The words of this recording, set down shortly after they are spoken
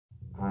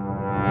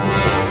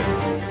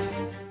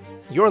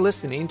You're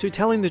listening to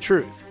Telling the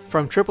Truth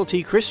from Triple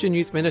T Christian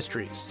Youth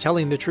Ministries,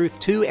 telling the truth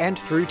to and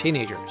through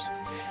teenagers.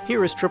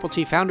 Here is Triple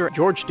T founder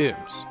George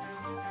Dooms.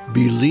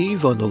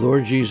 Believe on the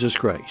Lord Jesus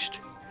Christ.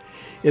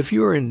 If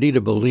you are indeed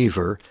a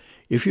believer,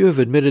 if you have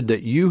admitted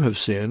that you have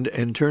sinned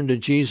and turned to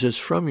Jesus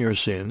from your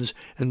sins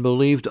and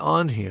believed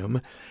on Him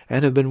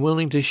and have been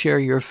willing to share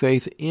your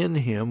faith in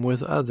Him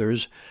with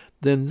others,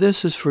 then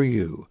this is for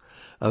you,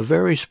 a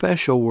very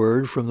special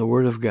word from the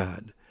Word of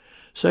God.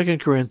 2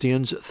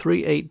 Corinthians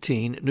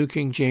 3:18, New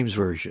King James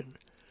Version.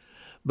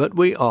 But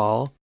we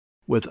all,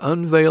 with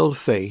unveiled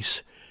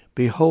face,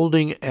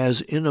 beholding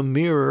as in a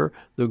mirror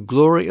the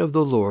glory of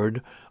the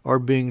Lord, are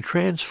being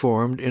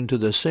transformed into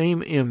the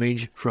same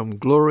image from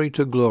glory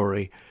to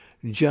glory,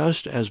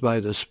 just as by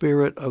the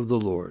Spirit of the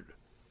Lord.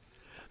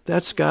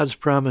 That's God's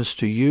promise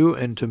to you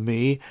and to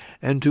me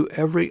and to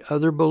every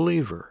other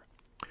believer.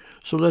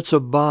 So let's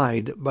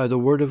abide by the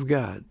Word of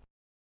God.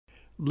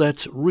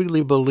 Let's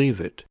really believe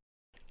it.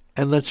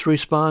 And let's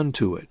respond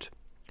to it.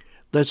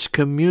 Let's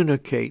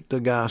communicate the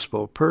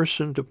gospel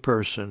person to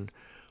person,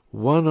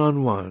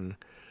 one-on-one,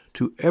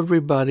 to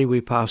everybody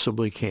we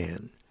possibly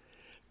can.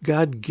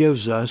 God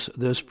gives us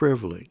this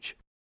privilege.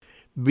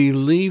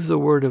 Believe the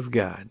Word of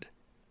God.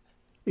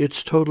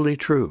 It's totally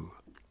true.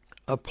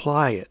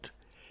 Apply it,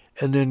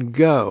 and then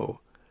go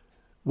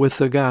with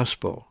the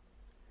gospel.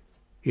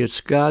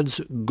 It's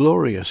God's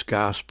glorious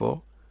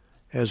gospel,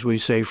 as we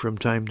say from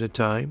time to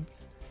time.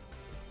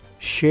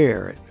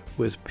 Share it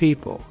with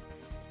people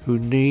who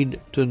need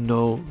to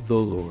know the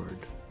Lord.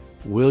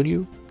 Will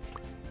you?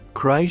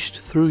 Christ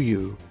through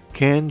you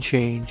can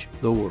change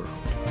the world.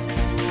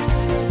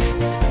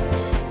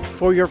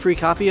 For your free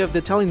copy of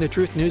the Telling the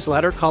Truth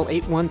newsletter, call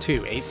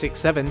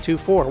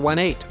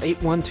 812-867-2418,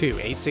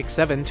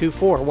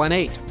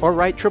 812-867-2418, or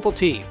write Triple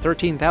T,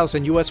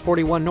 13,000 U.S.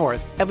 41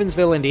 North,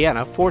 Evansville,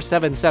 Indiana,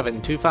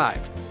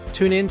 47725.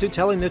 Tune in to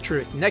Telling the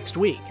Truth next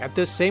week at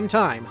this same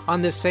time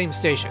on this same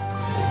station.